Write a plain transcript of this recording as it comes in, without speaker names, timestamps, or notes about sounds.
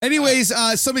Anyways,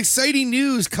 some exciting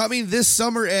news coming this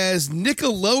summer as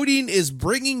Nickelodeon is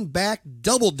bringing back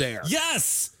Double Dare.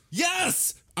 Yes!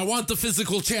 Yes! I want the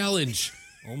physical challenge.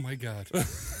 Oh, my God.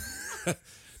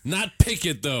 Not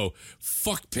Pickett, though.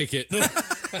 Fuck Pickett.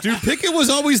 Dude, Pickett was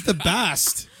always the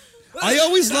best. I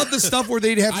always loved the stuff where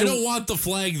they'd have to. I don't want the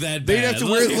flag that They'd bad. have to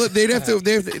wear.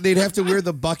 They'd have to wear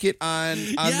the bucket on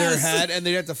their Yes. head, and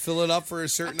they'd have to fill it up for a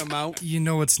certain amount. You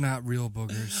know it's not real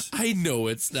boogers. I know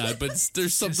it's not, but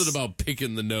there's something about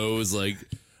picking the nose. Like,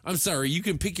 I'm sorry, you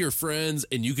can pick your friends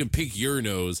and you can pick your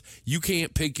nose. You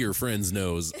can't pick your friend's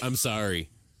nose. I'm sorry.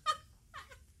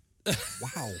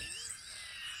 Wow.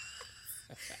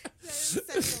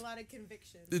 That's a lot of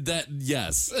conviction.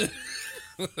 Yes.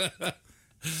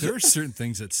 There are certain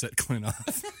things that set Clint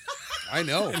off. I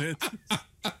know.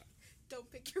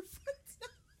 Don't pick your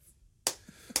friends.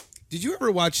 Did you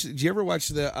ever watch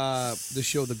the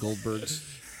show The Goldbergs?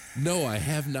 No, I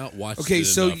have not watched. Okay, it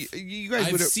so enough. you guys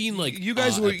I've would seen like you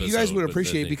guys episode, would but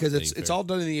appreciate it because nothing it's fair. all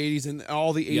done in the 80s and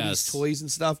all the 80s Yes. toys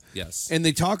and stuff. Yes. And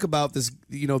they talk about this,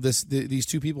 these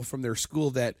two people from their school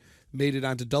that made it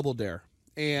onto Double Dare.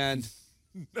 And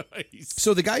Nice.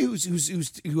 so the guy who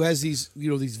has these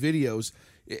these videos,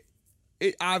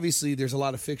 it obviously there's a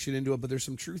lot of fiction into it, but there's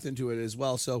some truth into it as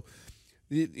well. So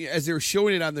as they were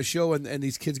showing it on the show, and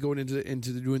these kids going into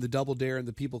doing the Double Dare, and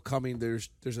the people coming, there's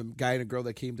a guy and a girl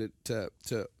that came to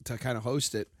kind of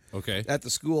host it. Okay. At the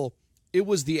school, it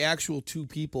was the actual two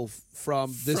people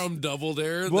from this From Double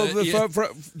Dare. well,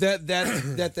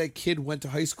 that that, kid went to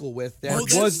high school with.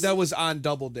 That was on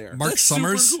Double Dare. Mark That's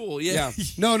Summers? Super cool. Yeah.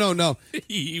 No.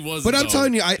 he was. But I'm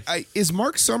telling you, I is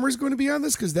Mark Summers going to be on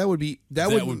this? Because that would be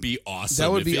awesome.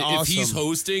 That would be If he's awesome.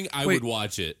 hosting, I Wait. would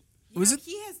watch it. Was it-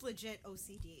 He has legit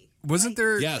OCD. Wasn't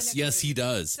there? Yes, he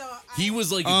does. So he I-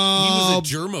 was like Oh, he was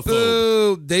a germaphobe.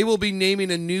 Boo. They will be naming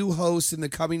a new host in the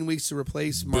coming weeks to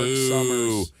replace Mark Boo.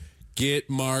 Summers. Get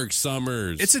Mark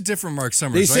Summers. It's a different Mark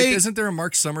Summers, They right? say- Isn't there a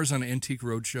Mark Summers on Antique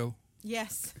Roadshow?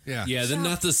 Yes. Yeah. yeah, they're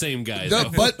not the same guy. The- though.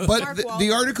 but Mark the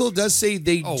Wahlberg. article does say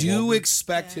they Oh, do Wahlberg.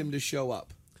 expect him to show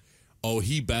up. Oh,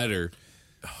 he better.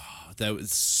 That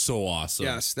was so awesome.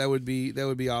 Yes, that would be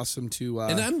awesome to.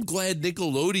 And I'm glad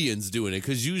Nickelodeon's doing it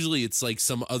because usually it's like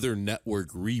some other network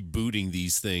rebooting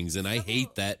these things, and I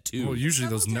hate that too. Well, usually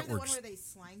those Double Dare, the one networks. where they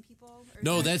slime people? Or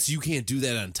No, is that- that's you can't do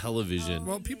that on television.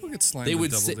 Well, people get slimed They with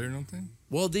would Double say- Dare, don't they?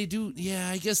 Well, they do. Yeah,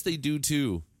 I guess they do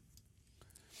too.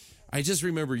 I just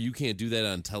remember you can't do that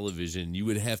on television. You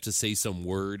would have to say some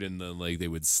word, and then like they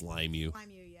would slime you. slime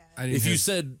you, yeah. I didn't If you have-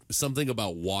 said something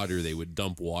about water, they would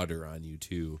dump water on you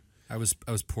too. I was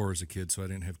poor as a kid, so I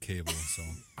didn't have cable. So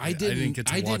I didn't get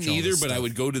to I watch didn't all either, this but I stuff.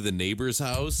 would go to the neighbor's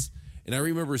house, and I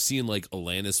remember seeing like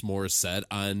Alanis Morissette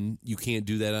on. You can't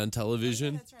do that on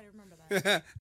television. That's right, I remember that.